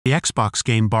The Xbox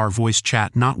Game Bar voice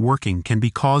chat not working can be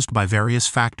caused by various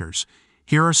factors.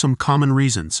 Here are some common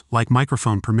reasons, like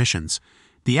microphone permissions.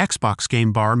 The Xbox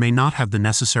Game Bar may not have the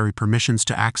necessary permissions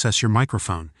to access your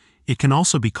microphone. It can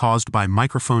also be caused by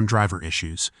microphone driver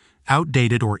issues.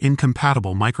 Outdated or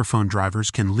incompatible microphone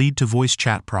drivers can lead to voice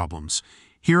chat problems.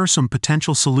 Here are some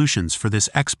potential solutions for this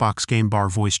Xbox Game Bar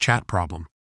voice chat problem.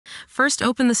 First,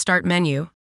 open the Start menu.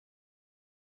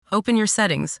 Open your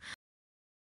settings.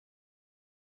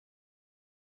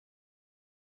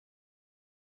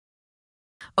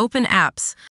 Open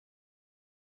Apps.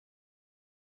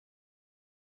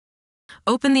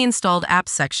 Open the Installed Apps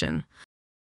section.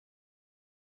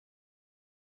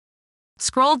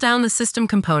 Scroll down the System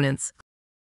Components.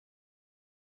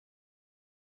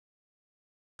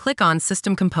 Click on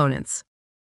System Components.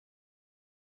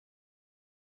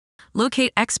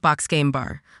 Locate Xbox Game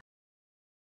Bar.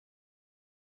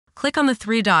 Click on the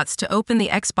three dots to open the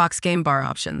Xbox Game Bar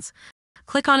options.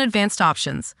 Click on Advanced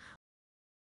Options.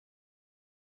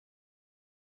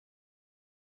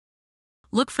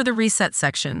 Look for the Reset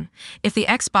section. If the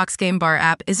Xbox Game Bar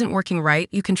app isn't working right,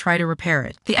 you can try to repair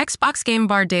it. The Xbox Game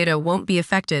Bar data won't be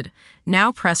affected.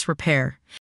 Now press Repair.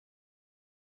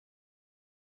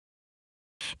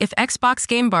 If Xbox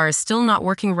Game Bar is still not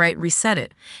working right, reset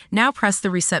it. Now press the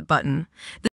Reset button.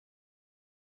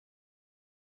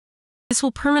 This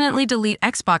will permanently delete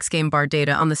Xbox Game Bar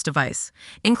data on this device,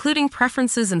 including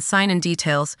preferences and sign-in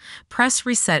details. Press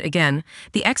Reset again.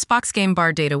 The Xbox Game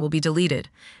Bar data will be deleted.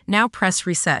 Now press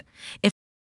Reset. If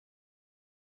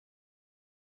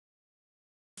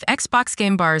Xbox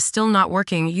Game Bar is still not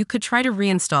working, you could try to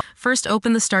reinstall. First,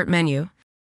 open the Start menu.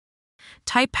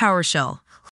 Type PowerShell.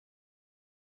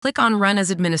 Click on Run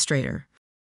as Administrator.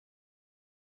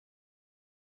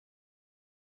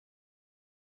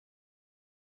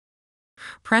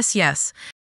 Press Yes.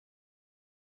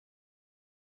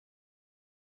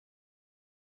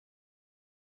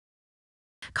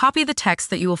 Copy the text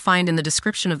that you will find in the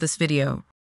description of this video.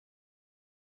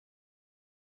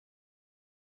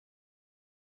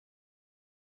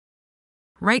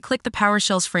 Right-click the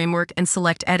PowerShell's framework and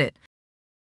select Edit.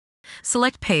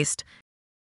 Select Paste.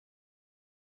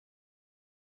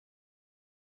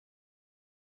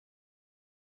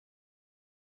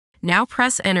 Now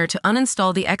press Enter to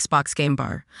uninstall the Xbox Game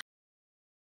Bar.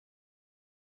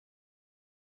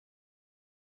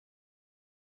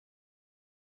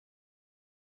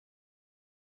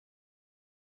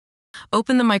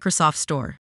 Open the Microsoft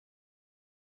Store.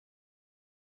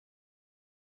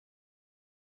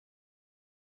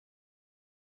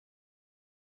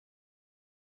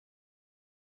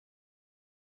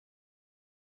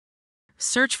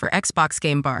 Search for Xbox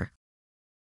Game Bar.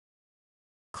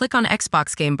 Click on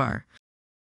Xbox Game Bar.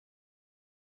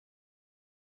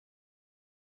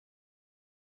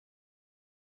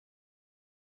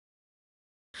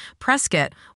 Press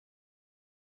Get.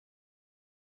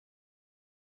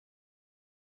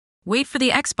 Wait for the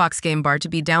Xbox Game Bar to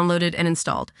be downloaded and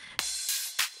installed.